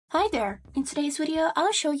Hi there! In today's video,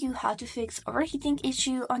 I'll show you how to fix overheating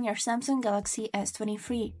issue on your Samsung Galaxy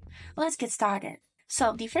S23. Let's get started.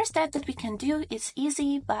 So the first step that we can do is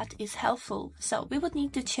easy but is helpful. So we would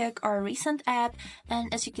need to check our recent app,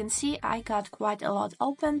 and as you can see, I got quite a lot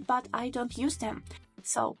open, but I don't use them.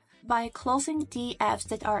 So by closing the apps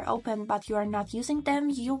that are open but you are not using them,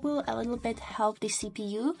 you will a little bit help the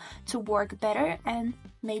CPU to work better, and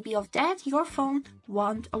maybe of that your phone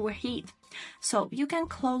won't overheat. So you can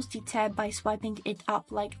close the tab by swiping it up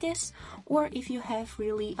like this, or if you have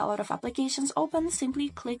really a lot of applications open, simply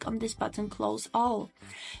click on this button close all.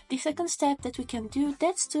 The second step that we can do,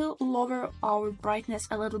 that's to lower our brightness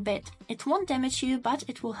a little bit. It won't damage you, but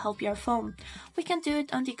it will help your phone. We can do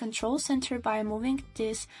it on the control center by moving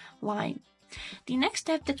this line. The next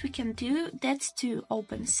step that we can do, that's to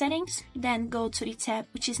open settings, then go to the tab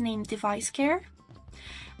which is named device care,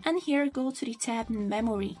 and here go to the tab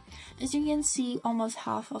memory. As you can see, almost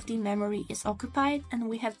half of the memory is occupied, and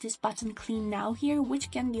we have this button clean now here, which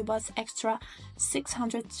can give us extra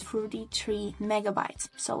 633 megabytes.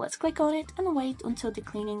 So let's click on it and wait until the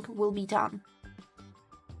cleaning will be done.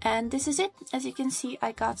 And this is it. As you can see,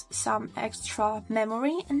 I got some extra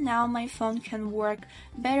memory, and now my phone can work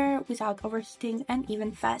better without overheating and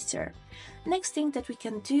even faster. Next thing that we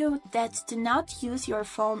can do, that's to not use your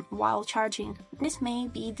phone while charging. This may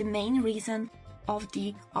be the main reason of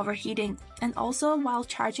the overheating. And also, while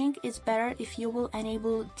charging, it's better if you will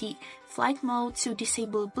enable the flight mode to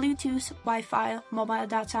disable Bluetooth, Wi-Fi, mobile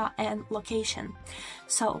data, and location.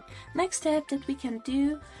 So next step that we can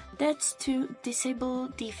do, that's to disable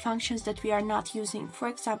the functions that we are not using. For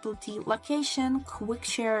example, the location, quick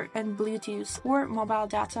share, and Bluetooth, or mobile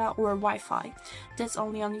data or Wi-Fi. That's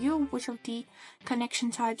only on you which of the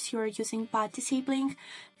connection types you are using, but disabling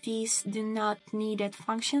these do not needed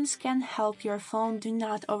functions can help your phone do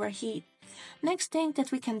not overheat. Next thing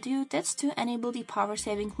that we can do, that's to enable the power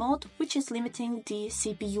saving mode, which is limiting the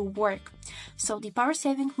CPU work. So the power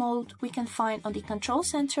saving mode we can find on the control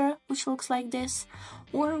center, which looks like this,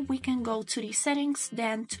 or we can go to the settings,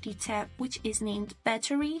 then to the tab which is named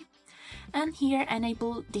battery, and here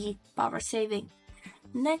enable the power saving.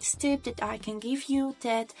 Next tip that I can give you,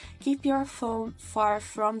 that keep your phone far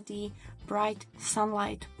from the bright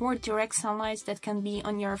sunlight or direct sunlight that can be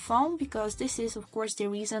on your phone, because this is of course the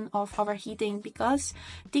reason of overheating, because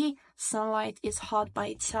the sunlight is hot by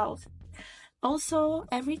itself. Also,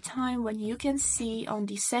 every time when you can see on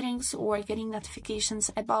the settings or getting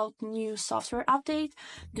notifications about new software update,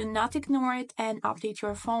 do not ignore it and update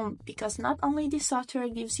your phone, because not only the software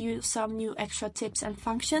gives you some new extra tips and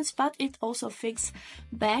functions, but it also fixes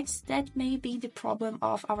bugs that may be the problem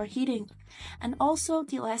of overheating. And also,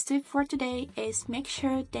 the last tip for today is make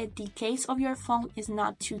sure that the case of your phone is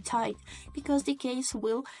not too tight, because the case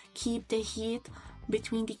will keep the heat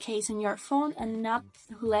between the case and your phone and not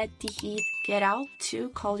let the heat get out to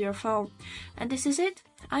cool your phone. And this is it.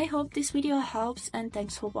 I hope this video helps, and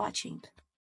thanks for watching.